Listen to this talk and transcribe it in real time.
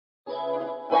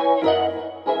Hello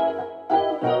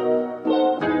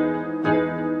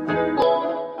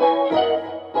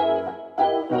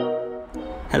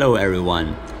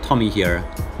everyone, Tommy here.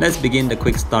 Let's begin the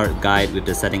quick start guide with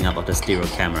the setting up of the stereo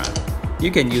camera.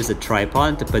 You can use a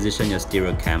tripod to position your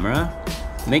stereo camera.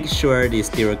 Make sure the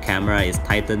stereo camera is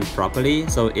tightened properly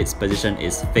so its position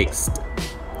is fixed.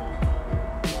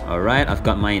 Alright, I've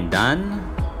got mine done.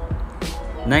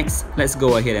 Next, let's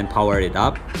go ahead and power it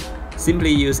up.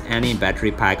 Simply use any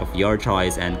battery pack of your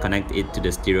choice and connect it to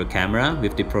the stereo camera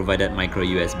with the provided micro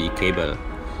USB cable.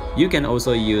 You can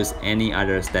also use any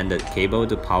other standard cable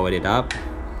to power it up.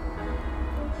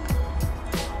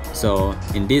 So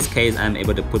in this case, I'm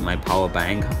able to put my power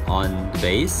bank on the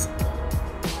base.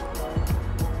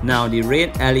 Now the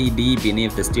red LED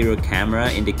beneath the stereo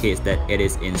camera indicates that it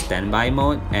is in standby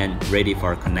mode and ready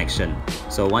for connection.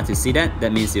 So once you see that,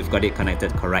 that means you've got it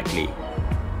connected correctly.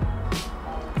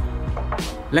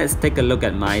 Let's take a look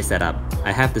at my setup.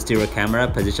 I have the stereo camera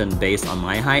positioned based on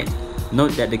my height.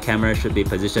 Note that the camera should be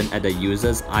positioned at the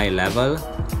user's eye level,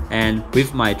 and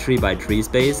with my 3x3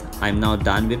 space, I'm now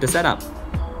done with the setup.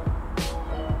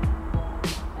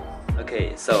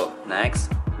 Okay, so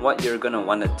next, what you're gonna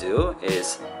want to do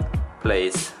is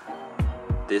place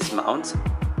this mount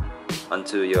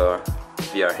onto your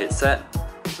VR headset.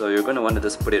 So you're gonna want to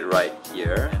just put it right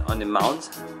here on the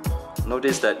mount.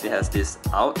 Notice that it has this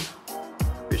out,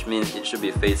 which means it should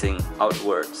be facing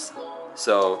outwards.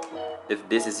 So if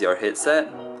this is your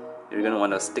headset, you're gonna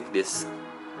want to stick this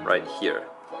right here.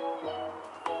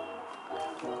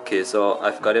 Okay, so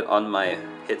I've got it on my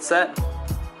headset,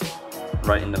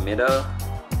 right in the middle.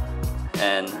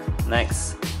 And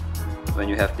next, when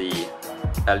you have the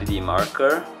LED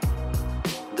marker,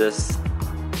 just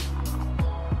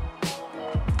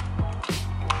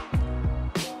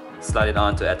slide it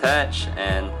on to attach,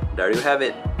 and there you have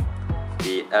it,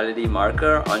 the LED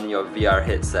marker on your VR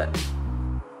headset.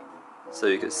 So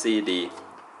you can see the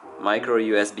micro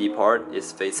USB port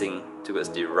is facing towards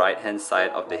the right hand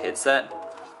side of the headset,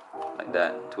 like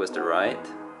that, towards the right.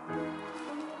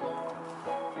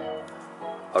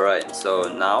 Alright,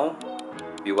 so now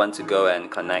we want to go and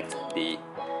connect the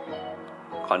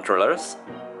controllers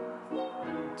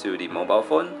to the mobile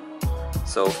phone.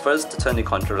 So first, to turn the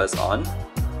controllers on,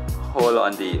 hold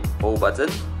on the O button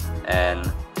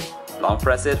and long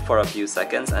press it for a few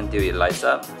seconds until it lights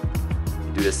up.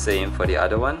 Do the same for the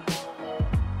other one.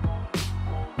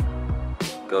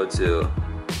 Go to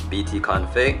BT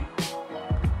config.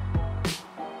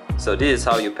 So this is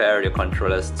how you pair your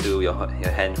controllers to your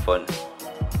handphone.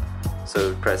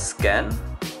 So press scan,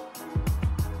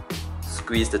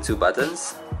 squeeze the two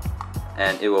buttons,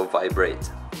 and it will vibrate.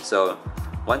 So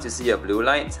once you see a blue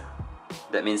light,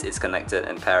 that means it's connected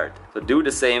and paired. So do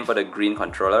the same for the green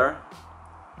controller.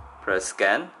 Press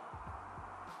scan,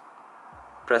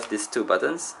 press these two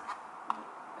buttons,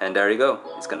 and there you go,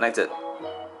 it's connected.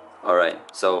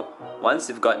 Alright, so once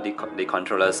you've got the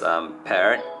controllers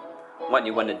paired, what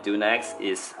you want to do next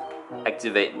is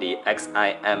activate the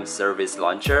XIM Service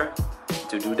Launcher.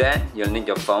 To do that, you'll need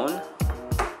your phone,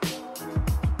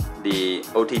 the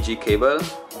OTG cable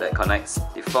that connects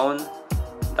the phone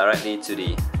directly to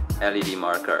the LED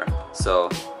marker. So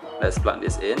let's plug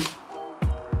this in,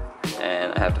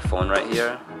 and I have the phone right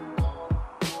here.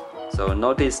 So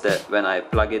notice that when I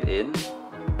plug it in,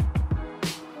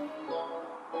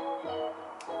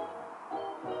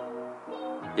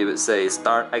 it would say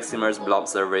start Ximmerse blob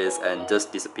service and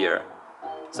just disappear.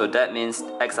 So that means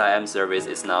XIM service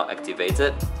is now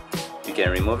activated. You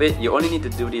can remove it. You only need to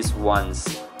do this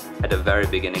once at the very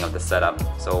beginning of the setup.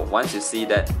 So once you see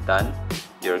that done,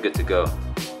 you're good to go.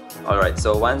 Alright,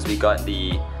 so once we got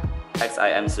the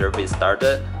XIM service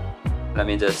started, let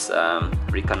me just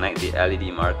reconnect the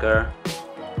LED marker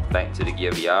back to the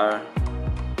Gear VR.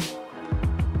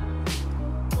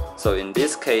 So in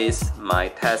this case, my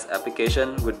test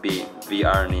application would be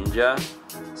VR Ninja.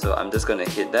 So I'm just gonna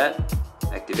hit that,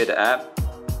 activate the app,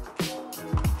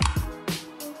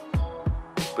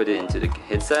 put it into the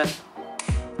headset.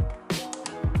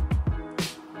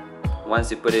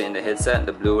 Once you put it in the headset,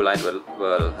 the blue light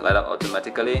will light up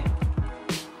automatically.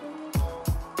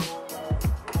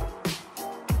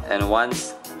 And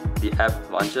once the app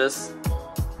launches,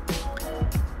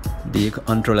 the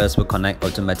controllers will connect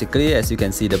automatically. As you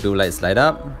can see, the blue lights light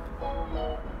up.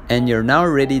 And you're now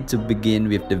ready to begin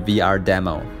with the VR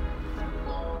demo.